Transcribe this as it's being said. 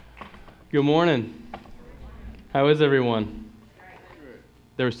Good morning. How is everyone?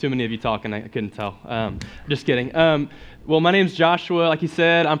 There was too many of you talking. I couldn't tell. Just kidding. Well, my name's Joshua. Like he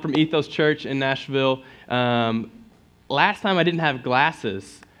said, I'm from Ethos Church in Nashville. Last time I didn't have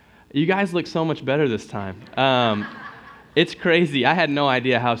glasses. You guys look so much better this time. It's crazy. I had no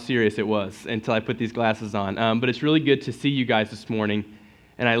idea how serious it was until I put these glasses on. But it's really good to see you guys this morning.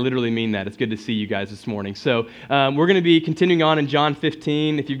 And I literally mean that. It's good to see you guys this morning. So we're going to be continuing on in John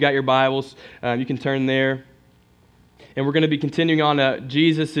 15. If you've got your Bibles, you can turn there. And we're going to be continuing on.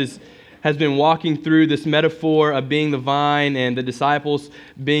 Jesus has been walking through this metaphor of being the vine and the disciples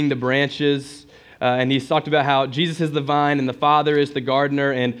being the branches. And he's talked about how Jesus is the vine and the Father is the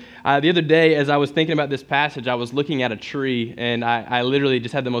gardener. And the other day, as I was thinking about this passage, I was looking at a tree, and I literally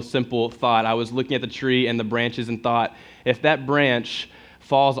just had the most simple thought. I was looking at the tree and the branches and thought, if that branch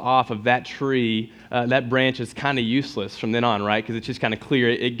falls off of that tree, that branch is kind of useless from then on, right? Because it's just kind of clear.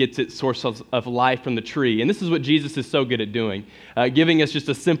 It gets its source of life from the tree. And this is what Jesus is so good at doing, giving us just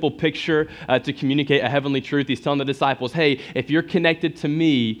a simple picture to communicate a heavenly truth. He's telling the disciples, hey, if you're connected to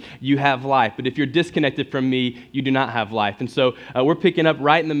me, you have life. But if you're disconnected from me, you do not have life. And so we're picking up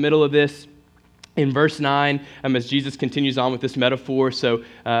right in the middle of this in verse 9, as Jesus continues on with this metaphor. So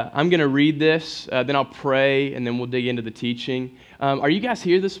I'm going to read this, then I'll pray, and then we'll dig into the teaching. Are you guys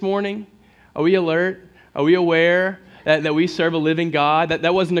here this morning? Are we alert? Are we aware that we serve a living God?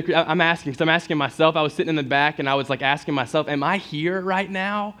 That wasn't I'm asking, because I'm asking myself. I was sitting in the back, and I was like asking myself, am I here right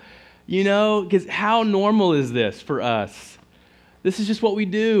now? You know, because how normal is this for us? This is just what we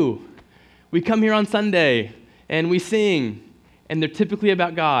do. We come here on Sunday, and we sing. And they're typically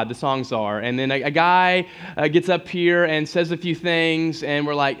about God, the songs are. And then a guy gets up here and says a few things, and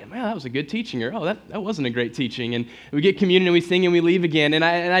we're like, man, that was a good teaching. Or, oh, that wasn't a great teaching. And we get communion, and we sing, and we leave again. And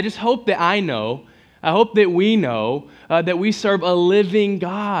I just hope that I hope that we know that we serve a living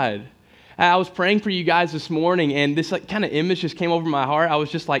God. I was praying for you guys this morning, and this kind of image just came over my heart. I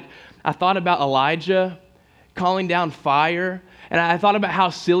was just like, I thought about Elijah calling down fire, and I thought about how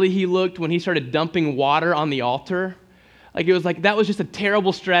silly he looked when he started dumping water on the altar. Like it was like, that was just a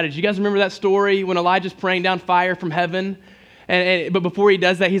terrible strategy. You guys remember that story when Elijah's praying down fire from heaven? But before he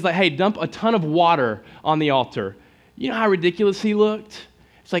does that, he's like, hey, dump a ton of water on the altar. You know how ridiculous he looked?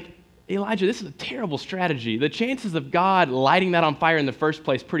 It's like, Elijah, this is a terrible strategy. The chances of God lighting that on fire in the first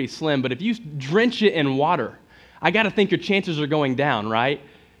place pretty slim, but if you drench it in water, I got to think your chances are going down, right?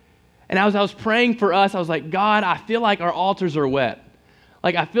 And as I was praying for us, I was like, God, I feel like our altars are wet.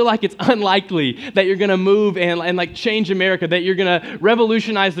 Like, I feel like it's unlikely that you're going to move and like change America, that you're going to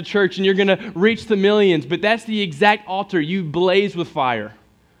revolutionize the church and you're going to reach the millions. But that's the exact altar you blaze with fire.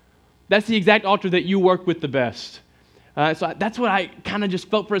 That's the exact altar that you work with the best. So that's what I kind of just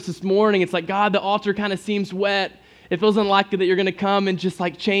felt for us this morning. It's like, God, the altar kind of seems wet. It feels unlikely that you're going to come and just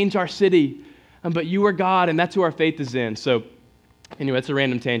like change our city. But you are God, and that's who our faith is in. So anyway, it's a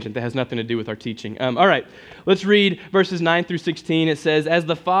random tangent that has nothing to do with our teaching. All right, let's read verses 9 through 16. It says, as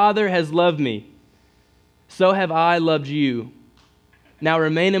the Father has loved me, so have I loved you. Now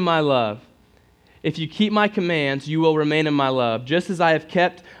remain in my love. If you keep my commands, you will remain in my love, just as I have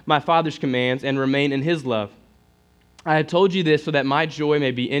kept my Father's commands and remain in his love. I have told you this so that my joy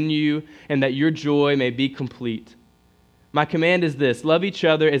may be in you and that your joy may be complete. My command is this: love each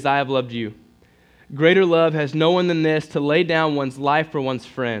other as I have loved you. Greater love has no one than this, to lay down one's life for one's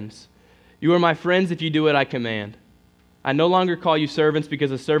friends. You are my friends if you do what I command. I no longer call you servants, because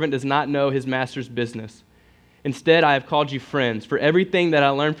a servant does not know his master's business. Instead, I have called you friends, for everything that I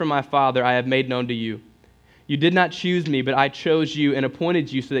learned from my Father I have made known to you. You did not choose me, but I chose you and appointed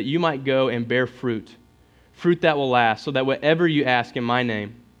you so that you might go and bear fruit that will last, so that whatever you ask in my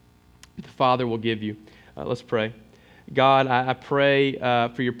name, the Father will give you. Let's pray. God, I pray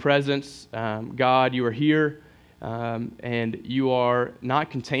for your presence. God, you are here, and you are not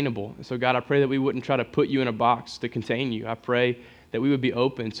containable. So, God, I pray that we wouldn't try to put you in a box to contain you. I pray that we would be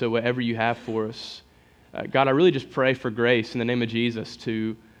open to whatever you have for us. God, I really just pray for grace in the name of Jesus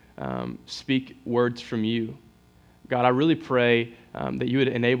to speak words from you. God, I really pray that you would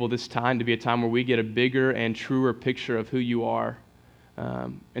enable this time to be a time where we get a bigger and truer picture of who you are.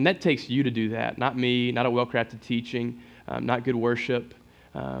 And that takes you to do that, not me, not a well-crafted teaching, not good worship.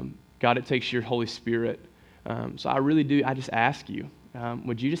 God, it takes your Holy Spirit. So I just ask you,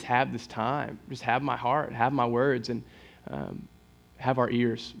 would you just have this time, just have my heart, have my words, and have our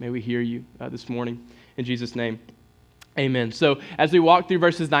ears. May we hear you this morning. In Jesus' name, amen. So as we walk through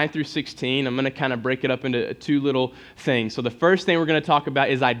verses 9 through 16, I'm going to kind of break it up into two little things. So the first thing we're going to talk about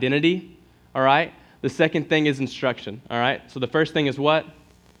is identity, all right? The second thing is instruction, all right? So the first thing is what?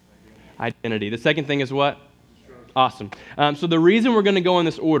 Identity. The second thing is what? Awesome. So the reason we're going to go in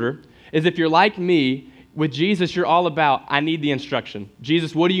this order is if you're like me, with Jesus, you're all about, I need the instruction.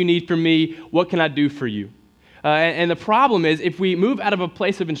 Jesus, what do you need from me? What can I do for you? And the problem is, if we move out of a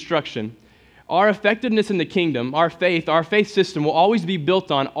place of instruction, our effectiveness in the kingdom, our faith system will always be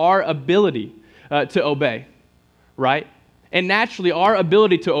built on our ability to obey, right? And naturally, our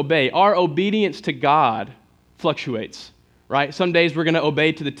ability to obey, our obedience to God fluctuates, right? Some days we're going to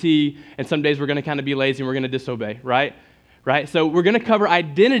obey to the T, and some days we're going to kind of be lazy and we're going to disobey, right? So we're going to cover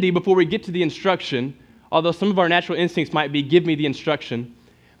identity before we get to the instruction, although some of our natural instincts might be, give me the instruction.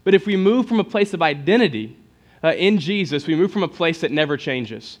 But if we move from a place of identity in Jesus, we move from a place that never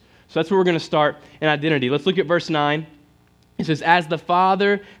changes. So that's where we're going to start in identity. Let's look at verse 9. It says, as the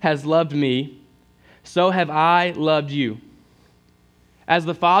Father has loved me, so have I loved you. As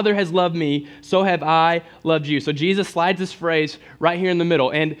the Father has loved me, so have I loved you. So Jesus slides this phrase right here in the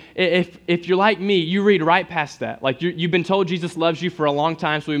middle. And if you're like me, you read right past that. Like you've been told Jesus loves you for a long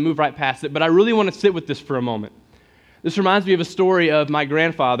time, so we move right past it. But I really want to sit with this for a moment. This reminds me of a story of my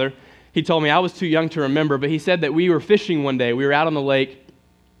grandfather. He told me, I was too young to remember, but he said that we were fishing one day. We were out on the lake,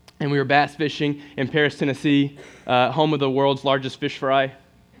 and we were bass fishing in Paris, Tennessee, home of the world's largest fish fry.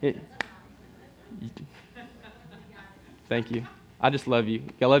 Thank you. I just love you.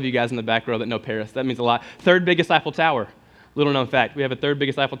 I love you guys in the back row that know Paris. That means a lot. Third biggest Eiffel Tower. Little known fact. We have a third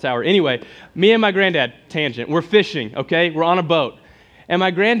biggest Eiffel Tower. Anyway, me and my granddad, tangent, we're fishing, okay? We're on a boat. And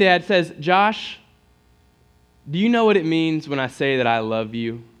my granddad says, Josh, do you know what it means when I say that I love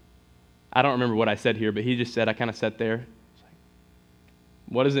you? I don't remember what I said here, but he just said, I kind of sat there.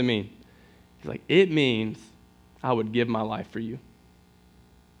 What does it mean? He's like, it means I would give my life for you.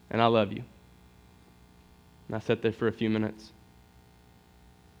 And I love you. And I sat there for a few minutes.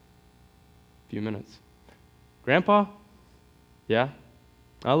 Grandpa? Yeah?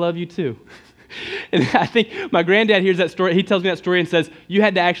 I love you too. And I think my granddad hears that story. He tells me that story and says, you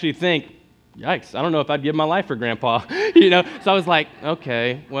had to actually think, yikes, I don't know if I'd give my life for Grandpa. So I was like,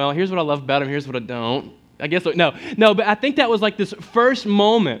 okay, well, here's what I love about him. Here's what I don't. I guess, no, but I think that was like this first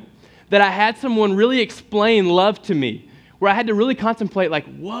moment that I had someone really explain love to me, where I had to really contemplate like,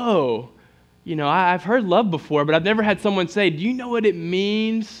 whoa, I've heard love before, but I've never had someone say, do you know what it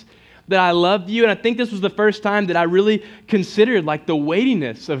means that I love you? And I think this was the first time that I really considered like the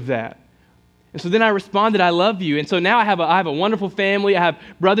weightiness of that. And so then I responded, I love you. And so now I have a wonderful family. I have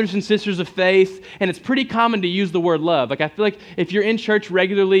brothers and sisters of faith, and it's pretty common to use the word love. Like I feel like if you're in church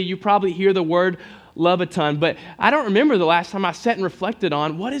regularly, you probably hear the word love a ton. But I don't remember the last time I sat and reflected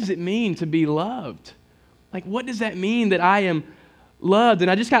on what does it mean to be loved? Like what does that mean that I am loved? And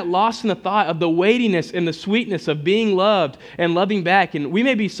I just got lost in the thought of the weightiness and the sweetness of being loved and loving back. And we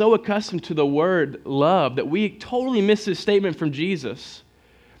may be so accustomed to the word love that we totally miss this statement from Jesus.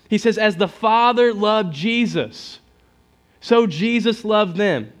 He says, as the Father loved Jesus, so Jesus loved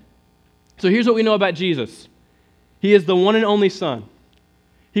them. So here's what we know about Jesus. He is the one and only Son.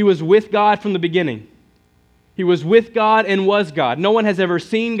 He was with God from the beginning. He was with God and was God. No one has ever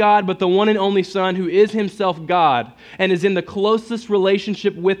seen God but the one and only Son, who is himself God and is in the closest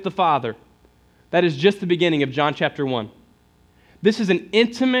relationship with the Father. That is just the beginning of John chapter 1. This is an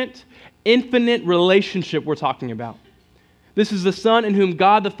intimate, infinite relationship we're talking about. This is the Son in whom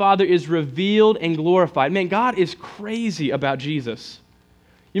God the Father is revealed and glorified. Man, God is crazy about Jesus.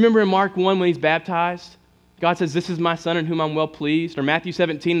 You remember in Mark 1 when he's baptized? God says, this is my Son in whom I'm well pleased. Or Matthew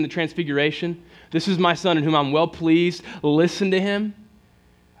 17 in the Transfiguration, this is my Son in whom I'm well pleased. Listen to him.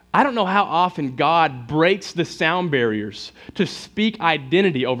 I don't know how often God breaks the sound barriers to speak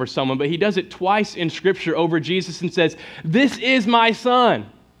identity over someone, but he does it twice in Scripture over Jesus and says, this is my Son.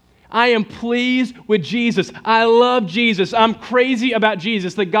 I am pleased with Jesus. I love Jesus. I'm crazy about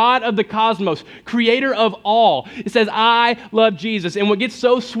Jesus, the God of the cosmos, creator of all. It says, I love Jesus. And what gets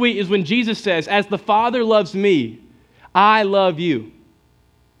so sweet is when Jesus says, as the Father loves me, I love you.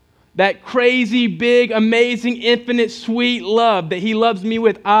 That crazy, big, amazing, infinite, sweet love that he loves me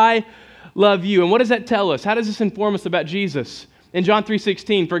with, I love you. And what does that tell us? How does this inform us about Jesus? In John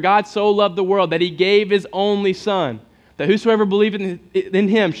 3:16, for God so loved the world that he gave his only Son, that whosoever believeth in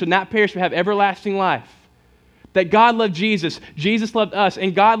him should not perish but have everlasting life. That God loved Jesus, Jesus loved us,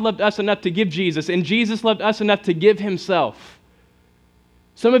 and God loved us enough to give Jesus, and Jesus loved us enough to give himself.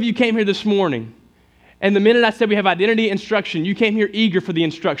 Some of you came here this morning, and the minute I said we have identity instruction, you came here eager for the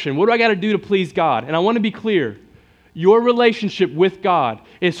instruction. What do I got to do to please God? And I want to be clear. Your relationship with God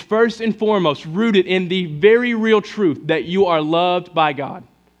is first and foremost rooted in the very real truth that you are loved by God.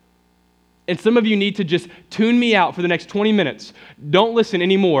 And some of you need to just tune me out for the next 20 minutes. Don't listen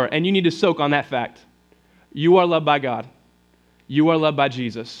anymore, and you need to soak on that fact. You are loved by God. You are loved by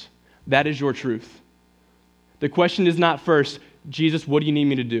Jesus. That is your truth. The question is not first, Jesus, what do you need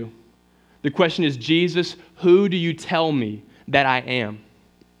me to do? The question is, Jesus, who do you tell me that I am?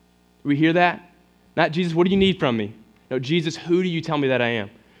 Do we hear that? Not Jesus, what do you need from me? No, Jesus, who do you tell me that I am?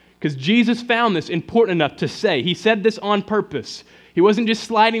 Because Jesus found this important enough to say. He said this on purpose. He wasn't just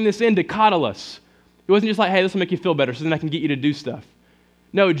sliding this in to coddle us. He wasn't just like, hey, this will make you feel better so then I can get you to do stuff.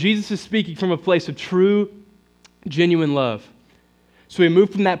 No, Jesus is speaking from a place of true, genuine love. So we move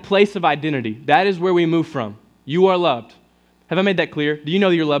from that place of identity. That is where we move from. You are loved. Have I made that clear? Do you know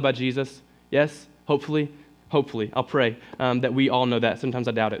that you're loved by Jesus? Yes? Hopefully. Hopefully. I'll pray that we all know that. Sometimes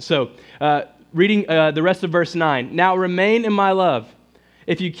I doubt it. So, reading the rest of verse 9. Now remain in my love.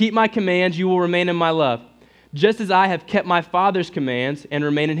 If you keep my commands, you will remain in my love, just as I have kept my Father's commands and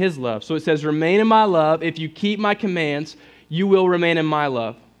remain in his love. So it says, remain in my love. If you keep my commands, you will remain in my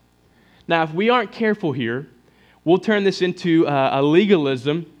love. Now, if we aren't careful here, we'll turn this into a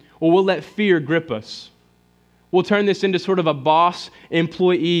legalism, or we'll let fear grip us. We'll turn this into sort of a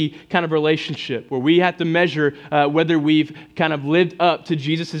boss-employee kind of relationship where we have to measure whether we've kind of lived up to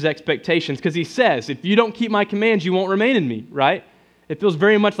Jesus' expectations. Because he says, if you don't keep my commands, you won't remain in me, right? It feels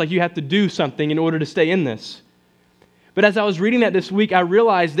very much like you have to do something in order to stay in this. But as I was reading that this week, I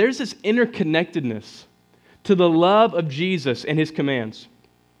realized there's this interconnectedness to the love of Jesus and his commands.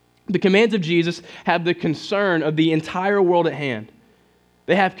 The commands of Jesus have the concern of the entire world at hand.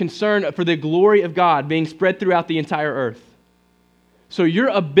 They have concern for the glory of God being spread throughout the entire earth. So your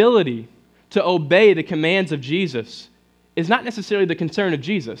ability to obey the commands of Jesus is not necessarily the concern of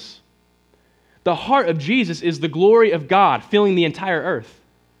Jesus. The heart of Jesus is the glory of God filling the entire earth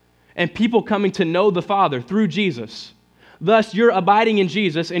and people coming to know the Father through Jesus. Thus, your abiding in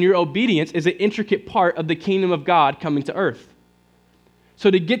Jesus and your obedience is an intricate part of the kingdom of God coming to earth.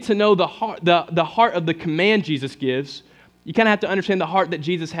 So to get to know the heart of the command Jesus gives, you kind of have to understand the heart that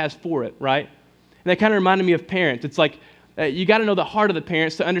Jesus has for it, right? And that kind of reminded me of parents. It's like you got to know the heart of the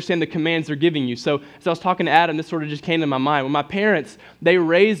parents to understand the commands they're giving you. So as I was talking to Adam, this sort of just came to my mind. When my parents, they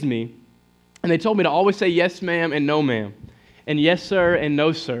raised me, and they told me to always say yes, ma'am, and no, ma'am, and yes, sir, and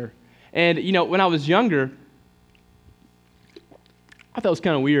no, sir. And, you know, when I was younger, I thought it was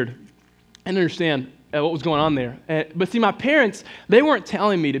kind of weird. I didn't understand what was going on there. But see, my parents, they weren't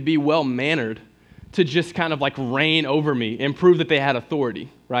telling me to be well-mannered, to just kind of like reign over me and prove that they had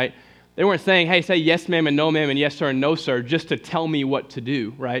authority, right? They weren't saying, hey, say yes, ma'am, and no, ma'am, and yes, sir, and no, sir, just to tell me what to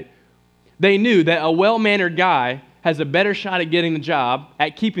do, right? They knew that a well-mannered guy has a better shot at getting the job,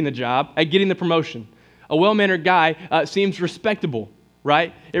 at keeping the job, at getting the promotion. A well-mannered guy seems respectable,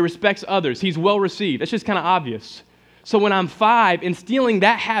 right? It respects others. He's well-received. That's just kind of obvious. So when I'm 5, instilling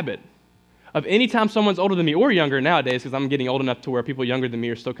that habit of anytime someone's older than me, or younger nowadays, because I'm getting old enough to where people younger than me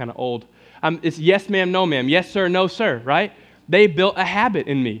are still kind of old, it's yes, ma'am, no, ma'am, yes, sir, no, sir, right? They built a habit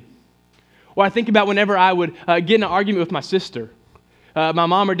in me. Or I think about whenever I would get in an argument with my sister. My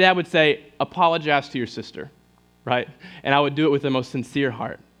mom or dad would say, apologize to your sister. Right? And I would do it with the most sincere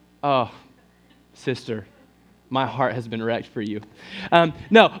heart. Oh, sister, my heart has been wrecked for you.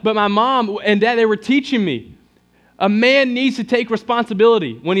 No, but my mom and dad, they were teaching me, a man needs to take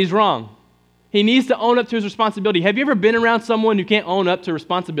responsibility when he's wrong. He needs to own up to his responsibility. Have you ever been around someone who can't own up to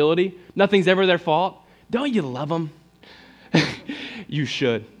responsibility? Nothing's ever their fault? Don't you love them? You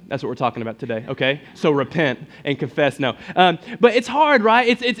should. That's what we're talking about today, okay? So repent and confess. No, but it's hard, right?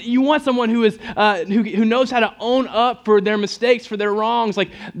 It's you want someone who is who knows how to own up for their mistakes, for their wrongs. Like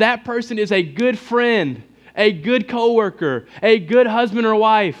that person is a good friend, a good coworker, a good husband or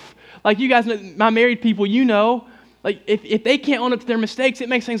wife. Like you guys, my married people, you know, like if they can't own up to their mistakes, it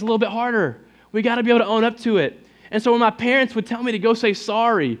makes things a little bit harder. We got to be able to own up to it. And so when my parents would tell me to go say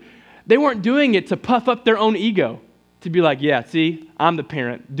sorry, they weren't doing it to puff up their own ego. To be like, yeah, see, I'm the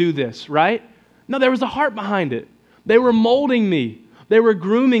parent, do this, right? No, there was a heart behind it. They were molding me. They were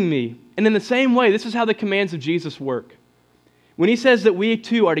grooming me. And in the same way, this is how the commands of Jesus work. When he says that we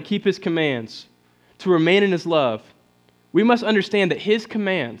too are to keep his commands, to remain in his love, we must understand that his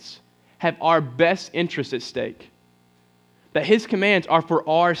commands have our best interest at stake. That his commands are for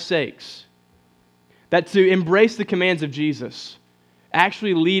our sakes. That to embrace the commands of Jesus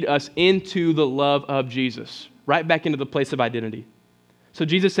actually lead us into the love of Jesus. Right back into the place of identity. So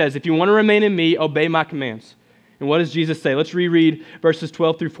Jesus says, if you want to remain in me, obey my commands. And what does Jesus say? Let's reread verses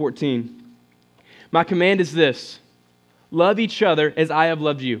 12 through 14. My command is this, love each other as I have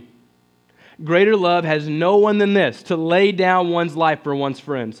loved you. Greater love has no one than this, to lay down one's life for one's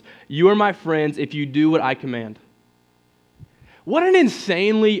friends. You are my friends if you do what I command. What an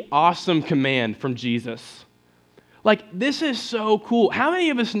insanely awesome command from Jesus. Like, this is so cool. How many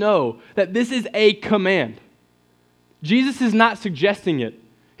of us know that this is a command? Jesus is not suggesting it.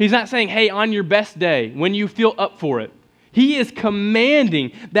 He's not saying, hey, on your best day, when you feel up for it. He is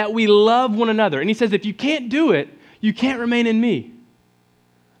commanding that we love one another. And he says, if you can't do it, you can't remain in me.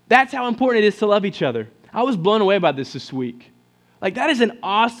 That's how important it is to love each other. I was blown away by this week. Like, that is an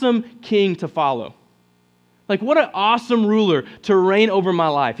awesome king to follow. Like, what an awesome ruler to reign over my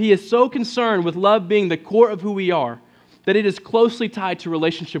life. He is so concerned with love being the core of who we are that it is closely tied to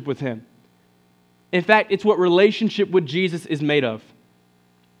relationship with him. In fact, it's what relationship with Jesus is made of.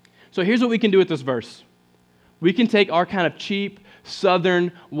 So here's what we can do with this verse. We can take our kind of cheap,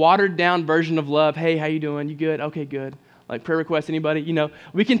 southern, watered-down version of love. Hey, how you doing? You good? Okay, good. Like, prayer requests, anybody?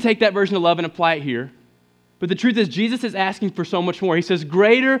 We can take that version of love and apply it here. But the truth is, Jesus is asking for so much more. He says,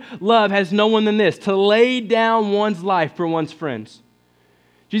 greater love has no one than this, to lay down one's life for one's friends.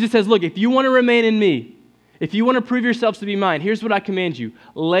 Jesus says, look, if you want to remain in me, if you want to prove yourselves to be mine, here's what I command you.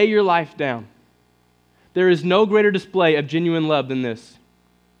 Lay your life down. There is no greater display of genuine love than this.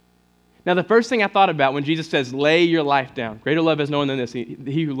 Now, the first thing I thought about when Jesus says, lay your life down, greater love has no one than this,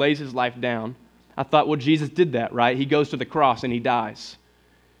 he who lays his life down, I thought, well, Jesus did that, right? He goes to the cross and he dies.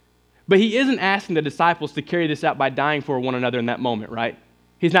 But he isn't asking the disciples to carry this out by dying for one another in that moment, right?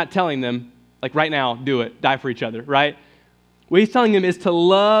 He's not telling them, like, right now, do it, die for each other, right? What he's telling them is to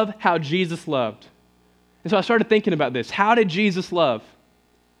love how Jesus loved. And so I started thinking about this. How did Jesus love?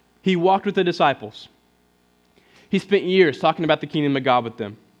 He walked with the disciples. He spent years talking about the kingdom of God with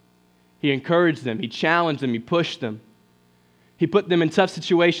them. He encouraged them. He challenged them. He pushed them. He put them in tough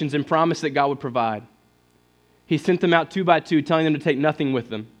situations and promised that God would provide. He sent them out 2 by 2, telling them to take nothing with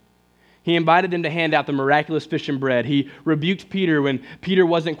them. He invited them to hand out the miraculous fish and bread. He rebuked Peter when Peter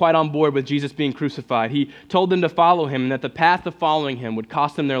wasn't quite on board with Jesus being crucified. He told them to follow him and that the path of following him would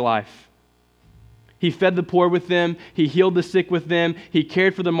cost them their life. He fed the poor with them. He healed the sick with them. He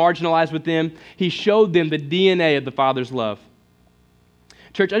cared for the marginalized with them. He showed them the DNA of the Father's love.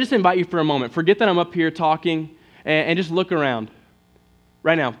 Church, I just invite you for a moment. Forget that I'm up here talking and just look around.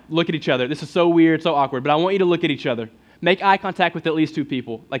 Right now, look at each other. This is so weird, so awkward, but I want you to look at each other. Make eye contact with at least 2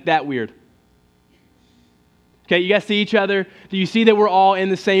 people. Like that weird. Okay, you guys see each other? Do you see that we're all in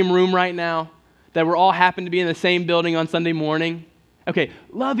the same room right now? That we're all happen to be in the same building on Sunday morning? Okay,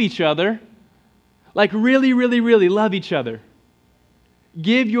 love each other. Like really, really, really love each other.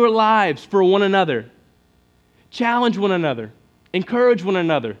 Give your lives for one another. Challenge one another. Encourage one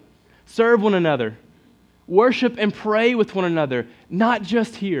another. Serve one another. Worship and pray with one another. Not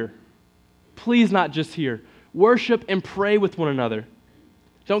just here. Please, not just here. Worship and pray with one another.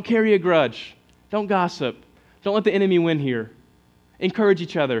 Don't carry a grudge. Don't gossip. Don't let the enemy win here. Encourage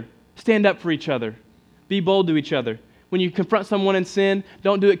each other. Stand up for each other. Be bold to each other. When you confront someone in sin,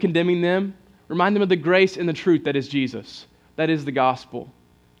 don't do it condemning them. Remind them of the grace and the truth that is Jesus. That is the gospel.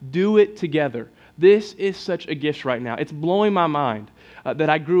 Do it together. This is such a gift right now. It's blowing my mind that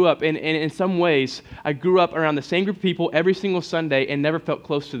I grew up, and in some ways, I grew up around the same group of people every single Sunday and never felt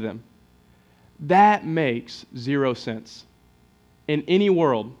close to them. That makes 0 sense. In any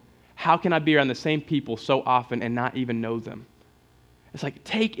world, how can I be around the same people so often and not even know them? It's like,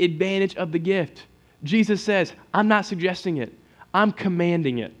 take advantage of the gift. Jesus says, I'm not suggesting it. I'm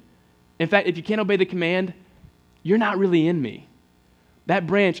commanding it. In fact, if you can't obey the command, you're not really in me. That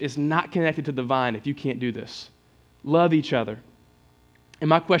branch is not connected to the vine if you can't do this. Love each other. And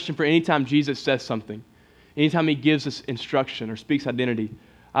my question for any time Jesus says something, anytime he gives us instruction or speaks identity,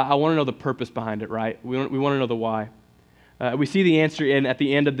 I want to know the purpose behind it, right? We want to know the why. We see the answer at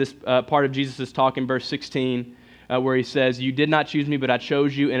the end of this part of Jesus' talk in verse 16, where he says, you did not choose me, but I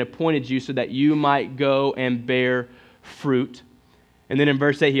chose you and appointed you so that you might go and bear fruit. And then in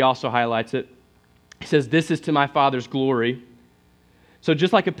verse 8, he also highlights it. He says, this is to my Father's glory. So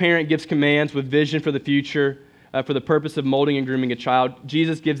just like a parent gives commands with vision for the future, for the purpose of molding and grooming a child,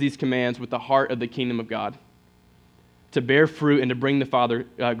 Jesus gives these commands with the heart of the kingdom of God, to bear fruit and to bring the Father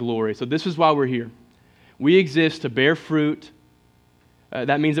glory. So this is why we're here. We exist to bear fruit.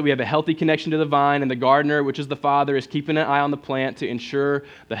 That means that we have a healthy connection to the vine, and the gardener, which is the Father, is keeping an eye on the plant to ensure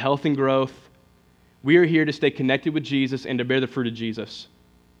the health and growth. We are here to stay connected with Jesus and to bear the fruit of Jesus.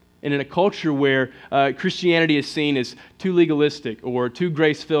 And in a culture where Christianity is seen as too legalistic or too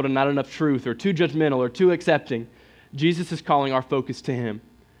grace-filled and not enough truth or too judgmental or too accepting, Jesus is calling our focus to him,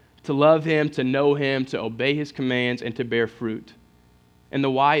 to love him, to know him, to obey his commands, and to bear fruit. And the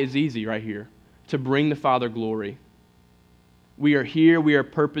why is easy right here, to bring the Father glory. We are here, we are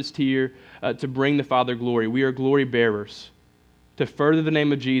purposed here to bring the Father glory. We are glory bearers, to further the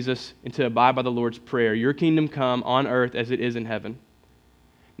name of Jesus and to abide by the Lord's prayer. Your kingdom come on earth as it is in heaven.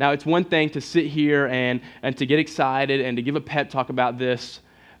 Now, it's one thing to sit here and to get excited and to give a pep talk about this,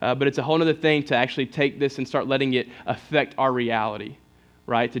 but it's a whole other thing to actually take this and start letting it affect our reality,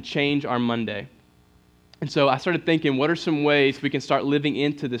 right? To change our Monday. And so I started thinking, what are some ways we can start living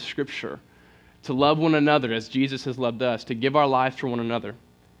into this scripture to love one another as Jesus has loved us, to give our lives for one another?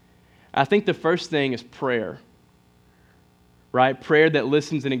 I think the first thing is prayer, right? Prayer that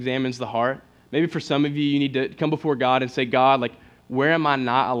listens and examines the heart. Maybe for some of you, you need to come before God and say, God, like, where am I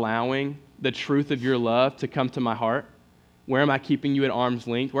not allowing the truth of your love to come to my heart? Where am I keeping you at arm's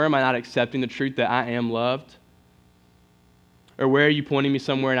length? Where am I not accepting the truth that I am loved? Or where are you pointing me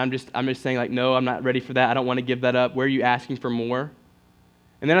somewhere and I'm just saying like, no, I'm not ready for that. I don't want to give that up. Where are you asking for more?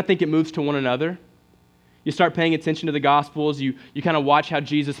 And then I think it moves to one another. You start paying attention to the Gospels. You kind of watch how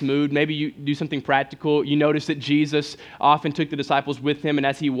Jesus moved. Maybe you do something practical. You notice that Jesus often took the disciples with him, and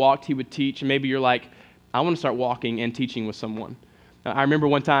as he walked, he would teach. And maybe you're like, I want to start walking and teaching with someone. I remember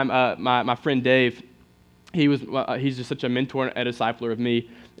one time my friend Dave, he's just such a mentor and a discipler of me.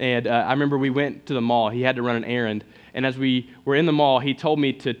 And I remember we went to the mall. He had to run an errand. And as we were in the mall, he told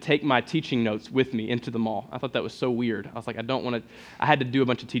me to take my teaching notes with me into the mall. I thought that was so weird. I was like, I had to do a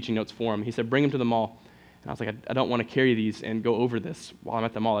bunch of teaching notes for him. He said, bring them to the mall. And I was like, I don't want to carry these and go over this while I'm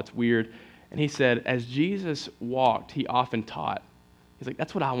at the mall. That's weird. And he said, as Jesus walked, he often taught. He's like,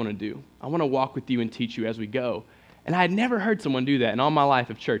 that's what I want to do. I want to walk with you and teach you as we go. And I had never heard someone do that in all my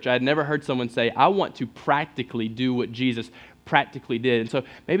life of church. I had never heard someone say, I want to practically do what Jesus practically did. And so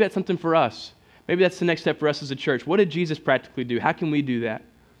maybe that's something for us. Maybe that's the next step for us as a church. What did Jesus practically do? How can we do that?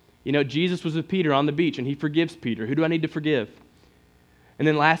 You know, Jesus was with Peter on the beach, and he forgives Peter. Who do I need to forgive? And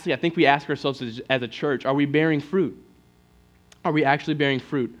then lastly, I think we ask ourselves as a church, are we bearing fruit? Are we actually bearing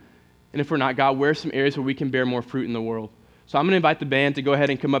fruit? And if we're not, God, where are some areas where we can bear more fruit in the world? So I'm going to invite the band to go ahead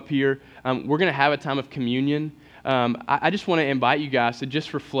and come up here. We're going to have a time of communion. I just want to invite you guys to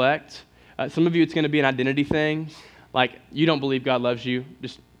just reflect. Some of you, it's going to be an identity thing. Like, you don't believe God loves you.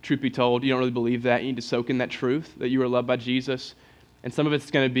 Just truth be told, you don't really believe that. You need to soak in that truth that you are loved by Jesus. And some of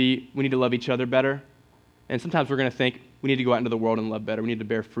it's going to be, we need to love each other better. And sometimes we're going to think, we need to go out into the world and love better. We need to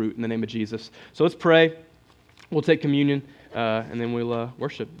bear fruit in the name of Jesus. So let's pray. We'll take communion, and then we'll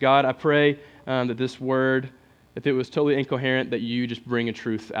worship. God, I pray that this word, if it was totally incoherent, that you just bring a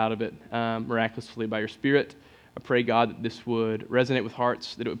truth out of it miraculously by your Spirit. I pray, God, that this would resonate with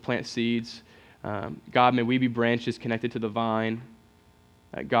hearts, that it would plant seeds. God, may we be branches connected to the vine.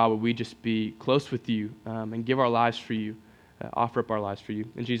 God, would we just be close with you and give our lives for you, offer up our lives for you.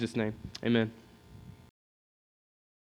 In Jesus' name, amen.